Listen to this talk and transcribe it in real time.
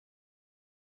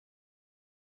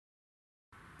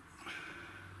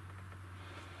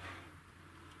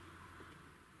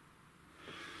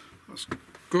That's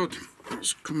good.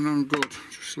 That's coming on good.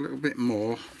 Just a little bit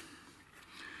more.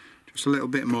 Just a little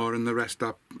bit more, and the rest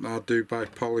I'll do by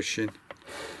polishing.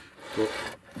 But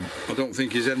I don't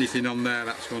think there's anything on there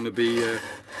that's going to be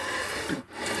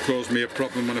cause me a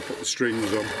problem when I put the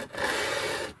strings on.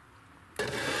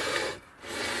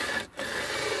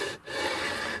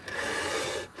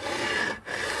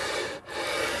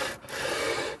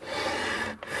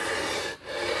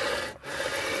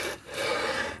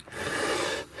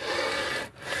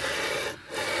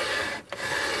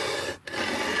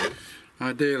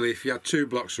 Ideally, if you had 2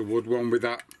 blocks of wood, one with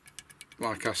that,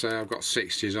 like I say, I've got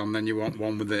 60s on, then you want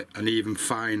one with an even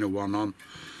finer one on.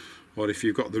 Or if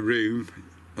you've got the room,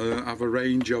 have a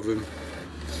range of them.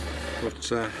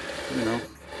 But you know,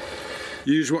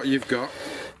 use what you've got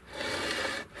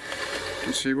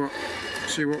and see what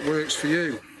works for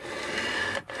you.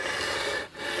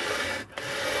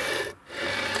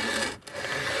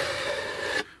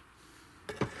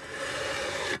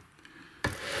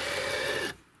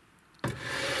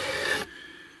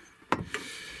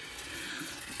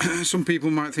 Some people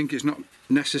might think it's not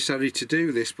necessary to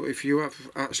do this, but if you have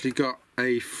actually got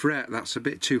a fret that's a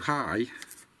bit too high,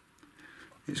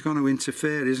 it's going to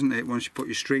interfere, isn't it, once you put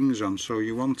your strings on? So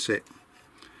you want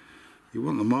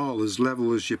them all as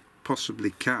level as you possibly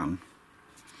can.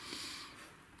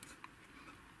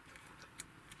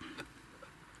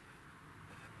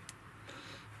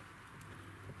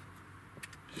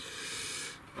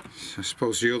 I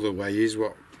suppose the other way is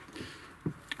what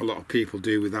a lot of people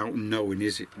do without knowing,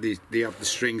 is they have the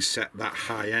strings set that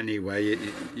high anyway.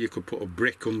 You could put a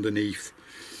brick underneath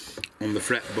on the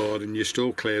fretboard and you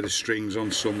still clear the strings on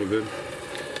some of them,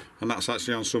 and that's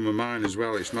actually on some of mine as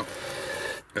well. It's not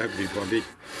everybody.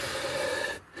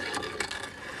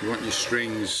 You want your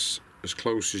strings as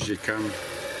close as you can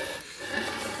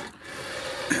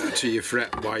to your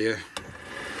fret wire.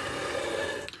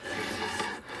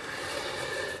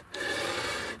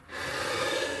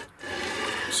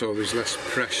 So there's less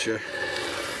pressure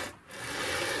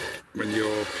when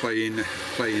you're playing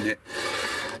it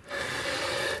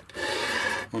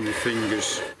on your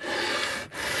fingers.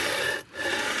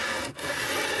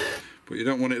 But you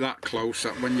don't want it that close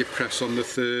that when you press on the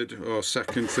 3rd or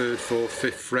 2nd, 3rd, 4th,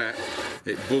 5th fret,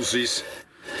 it buzzes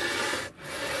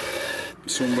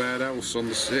somewhere else on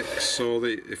the 6th. So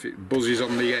that if it buzzes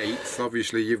on the 8th,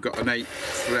 obviously you've got an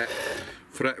 8th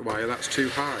fret wire that's too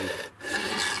high.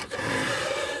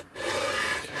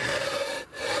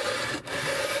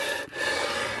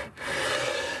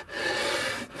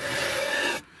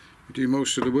 Do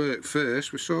most of the work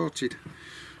first, we're sorted.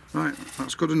 Right,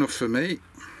 that's good enough for me.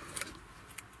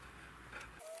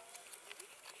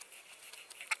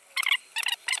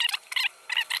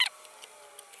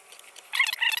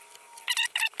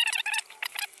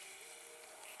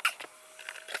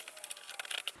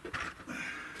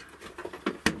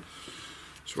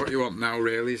 So what you want now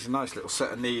really is a nice little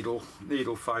set of needle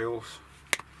files.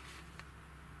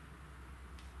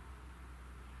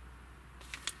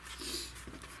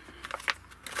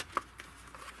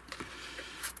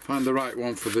 Find the right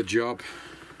one for the job.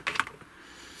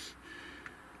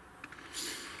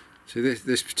 See,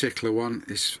 this particular one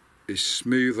is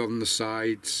smooth on the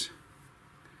sides,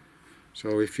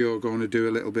 so if you're going to do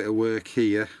a little bit of work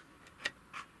here,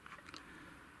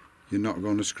 you're not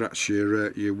going to scratch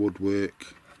your woodwork.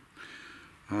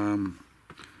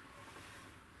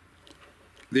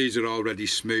 These are already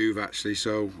smooth actually,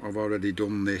 so I've already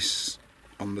done this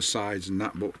on the sides and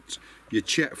that, but you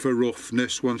check for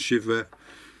roughness once you've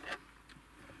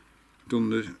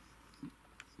done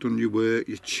your work.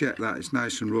 You check that it's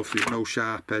nice and rough, there's no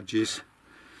sharp edges.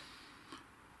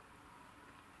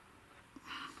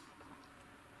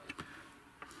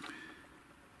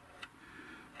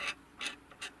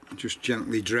 Just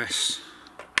gently dress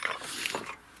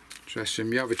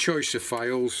them. You have a choice of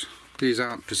files. These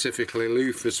aren't specifically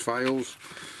loofah's files,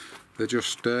 they're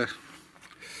just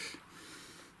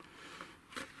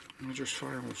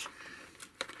files.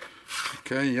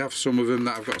 Okay, you have some of them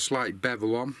that have got a slight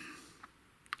bevel on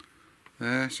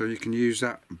there, so you can use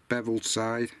that beveled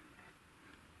side.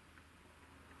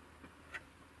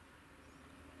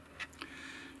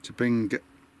 To bring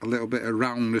a little bit of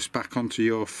roundness back onto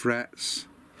your frets.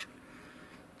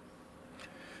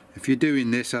 If you're doing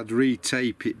this, I'd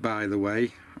re-tape it, by the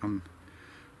way,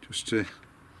 just to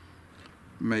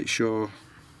make sure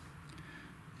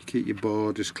you keep your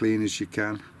board as clean as you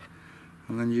can,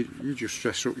 and then you just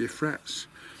dress up your frets.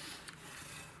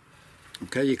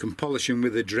 Okay, you can polish them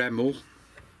with a Dremel.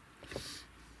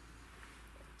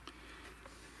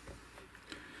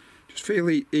 Just feel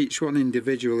each one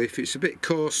individually. If it's a bit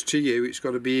coarse to you, it's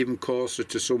got to be even coarser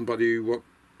to somebody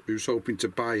who's hoping to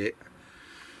buy it.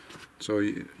 So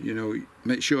you know,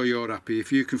 make sure you're happy.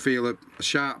 If you can feel a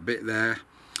sharp bit there,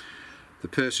 the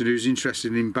person who's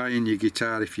interested in buying your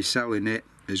guitar, if you're selling it,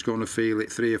 is going to feel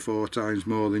it 3 or 4 times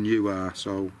more than you are.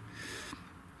 So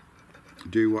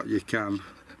do what you can.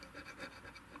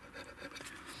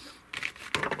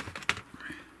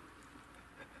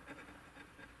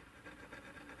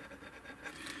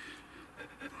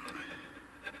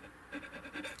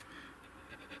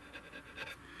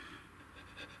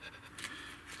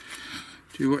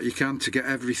 Do what you can to get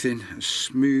everything as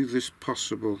smooth as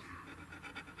possible.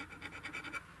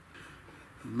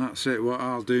 And that's it. What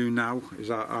I'll do now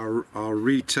is I'll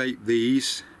retape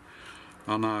these,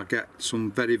 and I'll get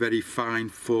some very, very fine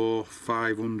 400,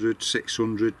 500,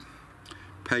 600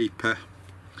 paper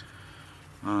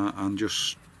and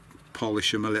just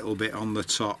polish them a little bit on the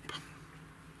top,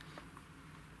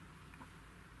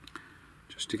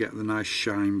 just to get the nice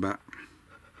shine back.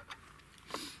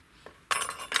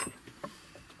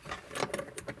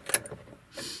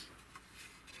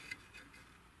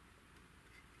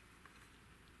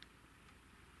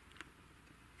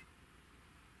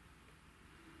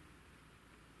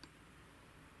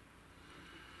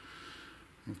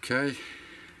 Okay,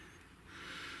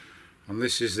 and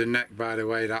this is the neck, by the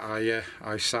way, that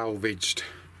I salvaged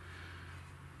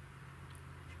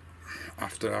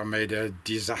after I made a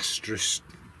disastrous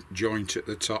joint at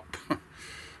the top.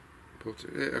 But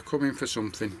it'll come in for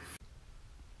something.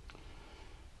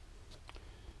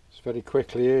 This very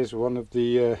quickly is one of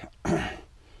the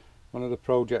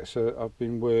projects that I've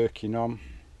been working on.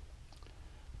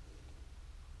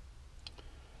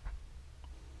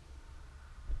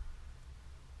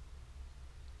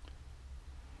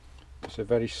 It's a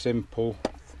very simple,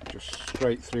 just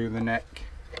straight through the neck.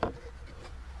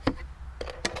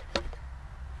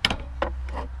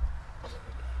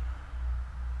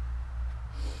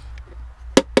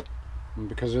 And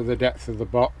because of the depth of the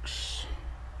box,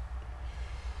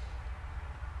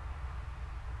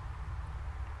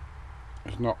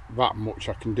 there's not that much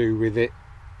I can do with it.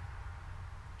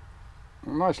 A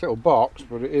nice little box,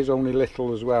 but it is only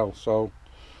little as well, so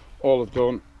all I've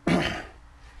done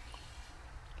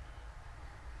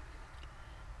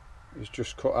is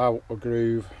just cut out a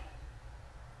groove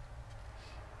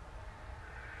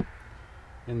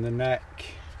in the neck,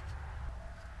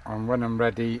 and when I'm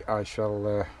ready I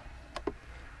shall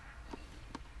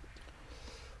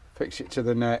fix it to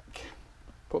the neck,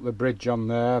 put the bridge on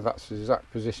there. That's the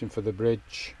exact position for the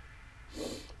bridge,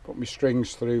 put my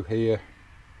strings through here,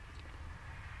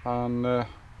 and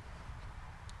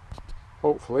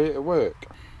hopefully it'll work.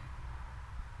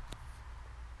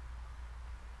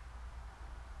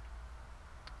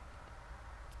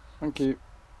 Thank you.